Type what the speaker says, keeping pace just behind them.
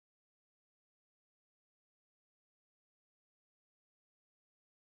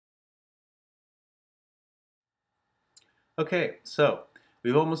Okay, so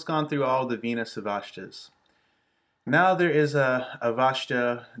we've almost gone through all the Venus avasthas. Now there is a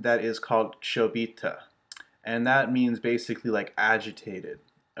avastha that is called Kshobita, and that means basically like agitated.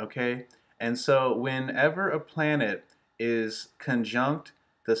 Okay, and so whenever a planet is conjunct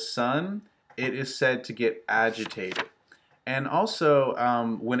the sun, it is said to get agitated. And also,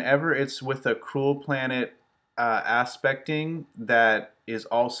 whenever it's with a cruel planet aspecting, that is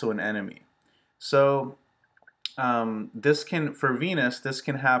also an enemy. So this can, for Venus, this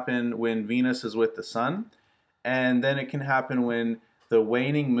can happen when Venus is with the sun, and then it can happen when the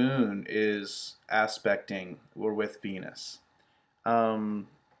waning moon is aspecting or with Venus. Um,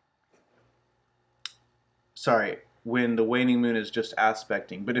 Sorry, when the waning moon is just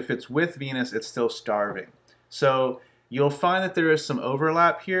aspecting. But if it's with Venus, it's still starving. So you'll find that there is some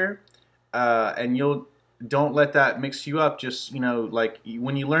overlap here, and you'll don't let that mix you up. Just like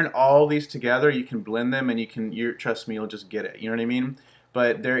when you learn all these together, you can blend them, and you trust me, you'll just get it. You know what I mean?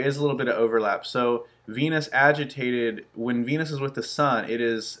 But there is a little bit of overlap. So Venus agitated, when Venus is with the sun, it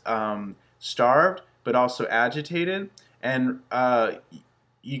is starved, but also agitated, and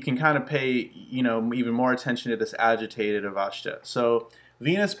you can kind of pay, even more attention to this agitated avastha. So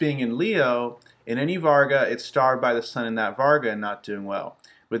Venus being in Leo, in any Varga, it's starved by the sun in that Varga and not doing well.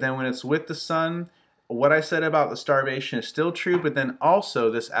 But then when it's with the sun, what I said about the starvation is still true, but then also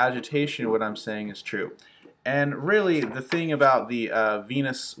this agitation, what I'm saying is true. And really, the thing about the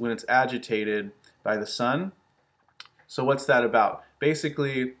Venus, when it's agitated by the sun, so what's that about?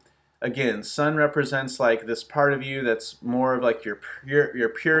 Basically, again, sun represents like this part of you that's more of like your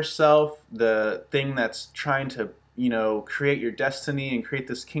pure self, the thing that's trying to, create your destiny and create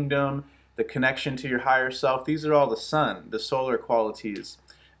this kingdom, the connection to your higher self. These are all the sun, the solar qualities.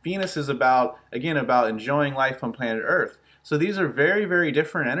 Venus is about, again, about enjoying life on planet Earth. So these are very, very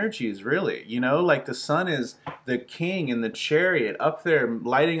different energies, really. Like the sun is the king in the chariot up there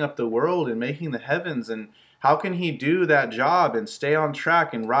lighting up the world and making the heavens, and how can he do that job and stay on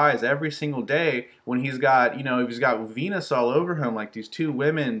track and rise every single day when he's got, he's got Venus all over him, like these two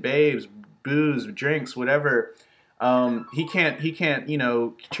women, babes, booze, drinks, whatever. He can't,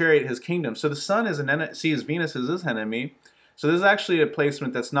 chariot his kingdom. So the sun is sees Venus as his enemy. So this is actually a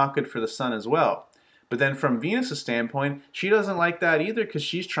placement that's not good for the sun as well. But then from Venus' standpoint, she doesn't like that either because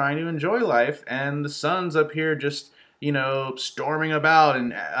she's trying to enjoy life, and the sun's up here just, storming about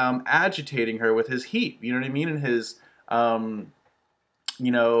and agitating her with his heat, you know what I mean, and his,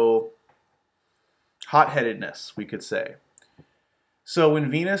 you know, hot-headedness, we could say. So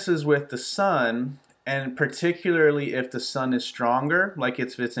when Venus is with the sun, and particularly if the sun is stronger, like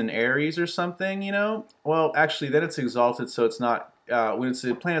if it's in Aries or something, well, actually, then it's exalted, so it's not, when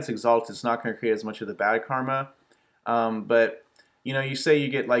the planet's exalted, it's not going to create as much of the bad karma. But you say you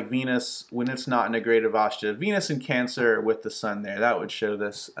get like Venus when it's not in a great avastha. Venus in Cancer with the sun there, that would show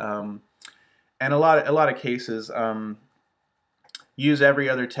this. And a lot of cases use every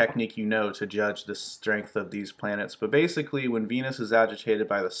other technique to judge the strength of these planets. But basically, when Venus is agitated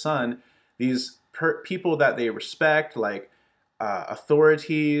by the sun, these people that they respect, like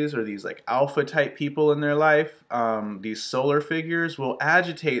authorities or these like alpha type people in their life, these solar figures, will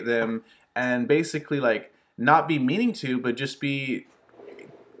agitate them and basically like not be meaning to, but just be,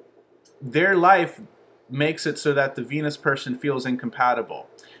 their life makes it so that the Venus person feels incompatible.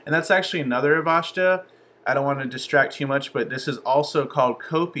 And that's actually another avastha. I don't want to distract too much, but this is also called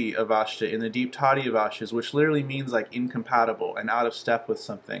Kshobitavastha in the Agitated avasthas, which literally means like incompatible and out of step with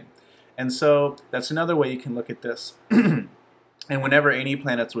something. And so that's another way you can look at this. And whenever any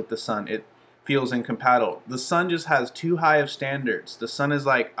planet's with the sun, it feels incompatible. The sun just has too high of standards. The sun is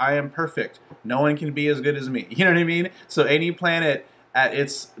like, I am perfect. No one can be as good as me. You know what I mean? So any planet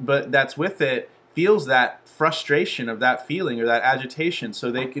but that's with it feels that frustration of that feeling or that agitation.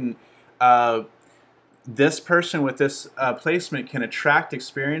 So they can, this person with this placement can attract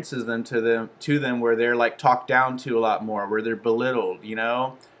experiences to them where they're like talked down to a lot more, where they're belittled,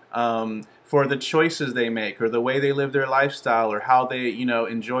 for the choices they make or the way they live their lifestyle or how they,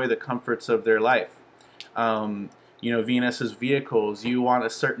 enjoy the comforts of their life. Venus's vehicles, you want a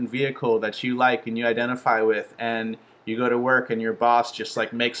certain vehicle that you like and you identify with, and you go to work and your boss just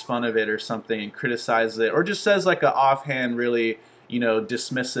like makes fun of it or something and criticizes it, or just says like an offhand, really,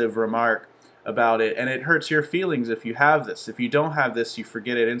 dismissive remark about it, and it hurts your feelings if you have this. If you don't have this, you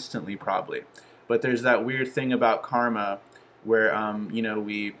forget it instantly probably. But there's that weird thing about karma where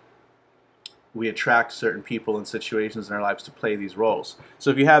we attract certain people and situations in our lives to play these roles. So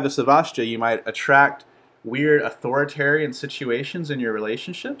if you have this avastha, you might attract weird authoritarian situations in your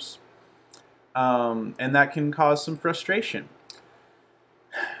relationships, and that can cause some frustration.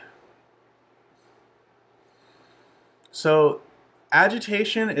 So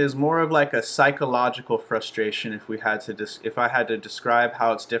agitation is more of like a psychological frustration. If I had to describe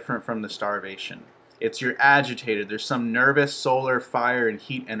how it's different from the starvation, it's you're agitated. There's some nervous solar fire and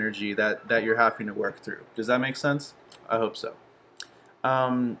heat energy that you're having to work through. Does that make sense? I hope so.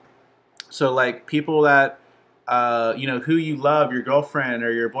 Um, so like people that who you love, your girlfriend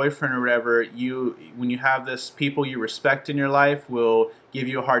or your boyfriend or whatever, when you have this people you respect in your life will give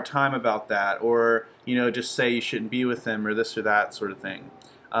you a hard time about that, or just say you shouldn't be with them or this or that sort of thing.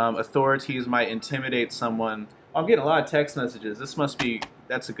 Authorities might intimidate someone. I'm getting a lot of text messages.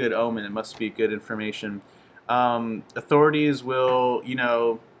 That's a good omen. It must be good information. Authorities will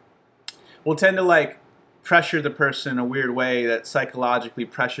tend to like pressure the person in a weird way that psychologically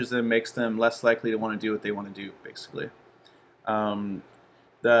pressures them, makes them less likely to want to do what they want to do, basically. Um,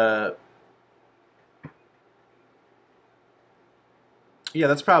 the Yeah,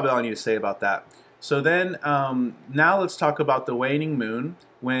 that's probably all I need to say about that. So then, now let's talk about the waning moon.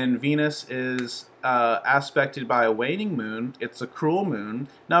 When Venus is aspected by a waning moon, it's a cruel moon.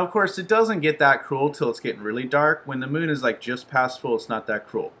 Now, of course, it doesn't get that cruel till it's getting really dark. When the moon is like just past full, it's not that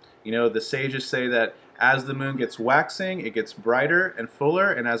cruel. The sages say that as the moon gets waxing, it gets brighter and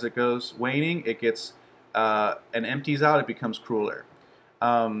fuller, and as it goes waning, it gets and empties out, it becomes crueler.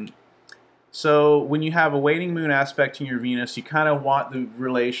 So when you have a waning moon aspecting your Venus, you kind of want the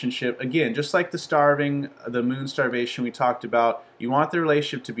relationship, again, just like the moon starvation we talked about, you want the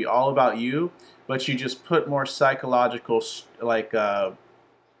relationship to be all about you, but you just put more psychological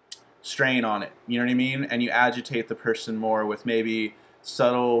strain on it, you know what I mean? And you agitate the person more with maybe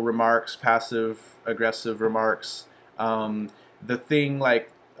subtle remarks, passive-aggressive remarks. The thing like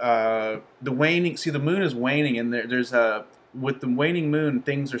the waning, see the moon is waning and with the waning moon,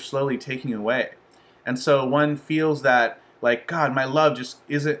 things are slowly taking away. And so one feels that, like, God, my love just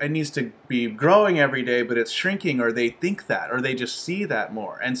isn't, it needs to be growing every day, but it's shrinking, or they think that, or they just see that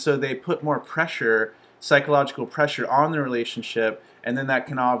more. And so they put more pressure, psychological pressure on the relationship, and then that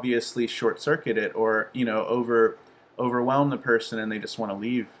can obviously short-circuit it or, overwhelm the person and they just want to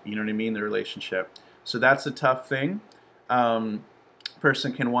leave, you know what I mean, the relationship. So that's a tough thing.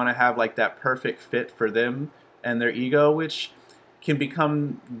 Person can want to have like that perfect fit for them and their ego, which can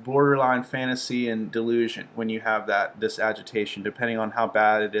become borderline fantasy and delusion when you have this agitation, depending on how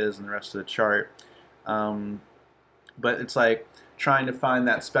bad it is and the rest of the chart. But it's like trying to find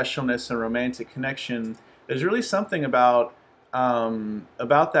that specialness and romantic connection. There's really something about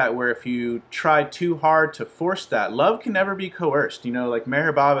that where if you try too hard to force that, love can never be coerced. Like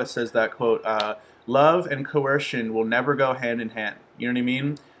Meher Baba says that quote, love and coercion will never go hand in hand. You know what I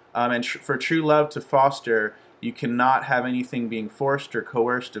mean? And for true love to foster, you cannot have anything being forced or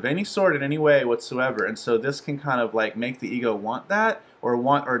coerced of any sort in any way whatsoever. And so this can kind of like make the ego want that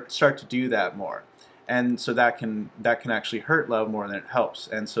or start to do that more. And so that can actually hurt love more than it helps.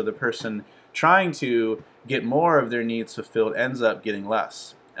 And so the person trying to get more of their needs fulfilled ends up getting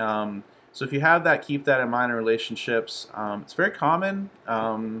less. So if you have that, keep that in mind in relationships. It's very common.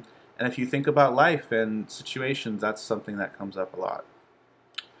 And if you think about life and situations, that's something that comes up a lot.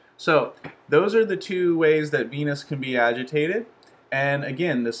 So those are the two ways that Venus can be agitated. And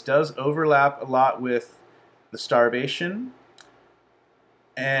again, this does overlap a lot with the starvation.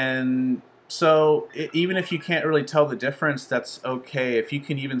 And so even if you can't really tell the difference, that's okay. If you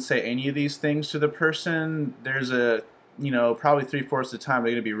can even say any of these things to the person, there's probably 3/4 of the time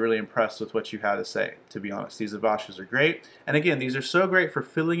they're going to be really impressed with what you have to say, to be honest. These avasthas are great. And again, these are so great for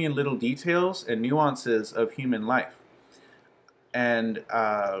filling in little details and nuances of human life. And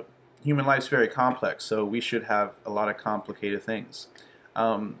human life's very complex, so we should have a lot of complicated things.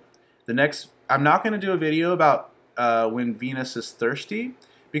 I'm not going to do a video about when Venus is thirsty,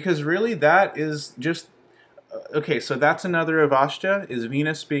 because really that is just, okay, so that's another avastha, is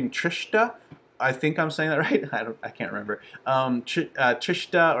Venus being Trishta. I think I'm saying that right. I can't remember.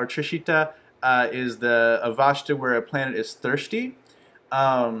 Trishta or Trishita is the avastha where a planet is thirsty.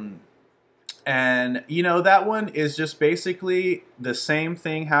 And that one is just basically the same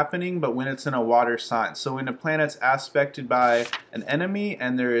thing happening, but when it's in a water sign. So when a planet's aspected by an enemy,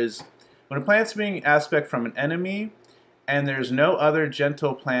 when a planet's being aspect from an enemy, and there's no other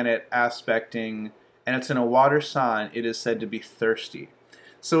gentle planet aspecting, and it's in a water sign, it is said to be thirsty.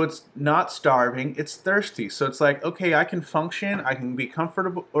 So it's not starving, it's thirsty. So it's like, okay, I can function, I can be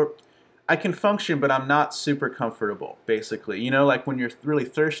comfortable, or I can function, but I'm not super comfortable, basically. Like when you're really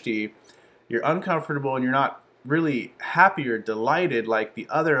thirsty, you're uncomfortable and you're not really happy or delighted like the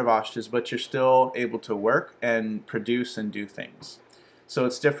other avasthas, but you're still able to work and produce and do things. So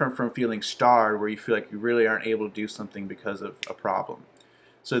it's different from feeling starved, where you feel like you really aren't able to do something because of a problem.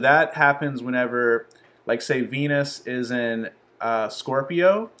 So that happens whenever like say Venus is in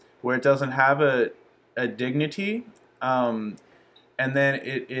Scorpio, where it doesn't have a dignity, and then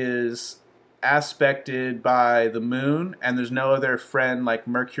it is aspected by the moon, and there's no other friend like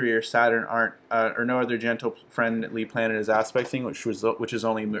Mercury or Saturn aren't, or no other gentle friendly planet is aspecting, which is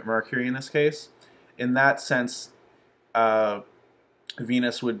only Mercury in this case. In that sense,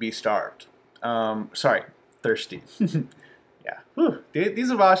 Venus would be starved. Sorry, thirsty. Yeah. Whew.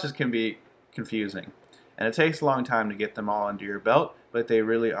 These avasthas can be confusing, and it takes a long time to get them all under your belt, but they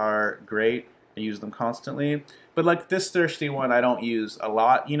really are great. I use them constantly. But like this thirsty one, I don't use a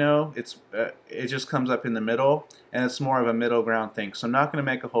lot, you know. It just comes up in the middle, and it's more of a middle ground thing. So I'm not going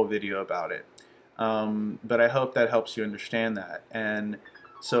to make a whole video about it. But I hope that helps you understand that. And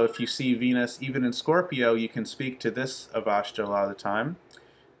so if you see Venus, even in Scorpio, you can speak to this avasthas a lot of the time.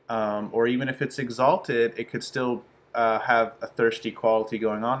 Or even if it's exalted, it could still have a thirsty quality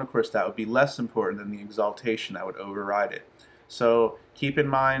going on. Of course, that would be less important than the exaltation that would override it. So keep in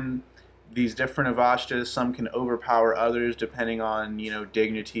mind these different avasthas. Some can overpower others depending on, you know,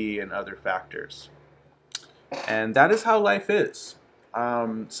 dignity and other factors. And that is how life is.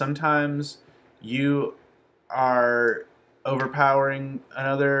 Sometimes you are overpowering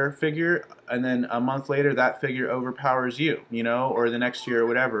another figure, and then a month later that figure overpowers you, you know, or the next year or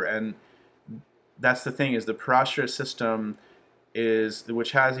whatever. And that's the thing, is the Parashara system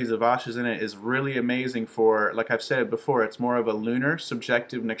which has these avasthas in it, is really amazing for, like I've said before, it's more of a lunar,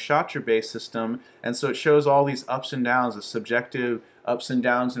 subjective, nakshatra-based system, and so it shows all these ups and downs, the subjective ups and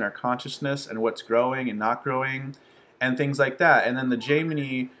downs in our consciousness and what's growing and not growing, and things like that. And then the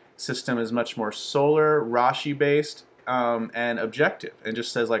Jaimini system is much more solar, Rashi-based, and objective, and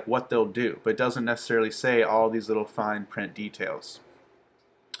just says like what they'll do, but doesn't necessarily say all these little fine print details.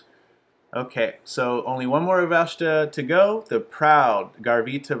 Okay, so only one more avasthas to go, the proud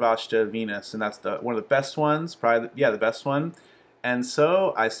Kshobitavastha Venus, and that's one of the best ones, probably, yeah, the best one. And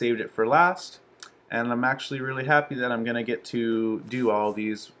so I saved it for last, and I'm actually really happy that I'm going to get to do all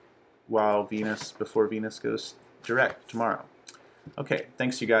these before Venus goes direct tomorrow. Okay,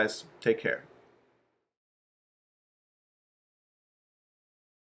 thanks you guys. Take care.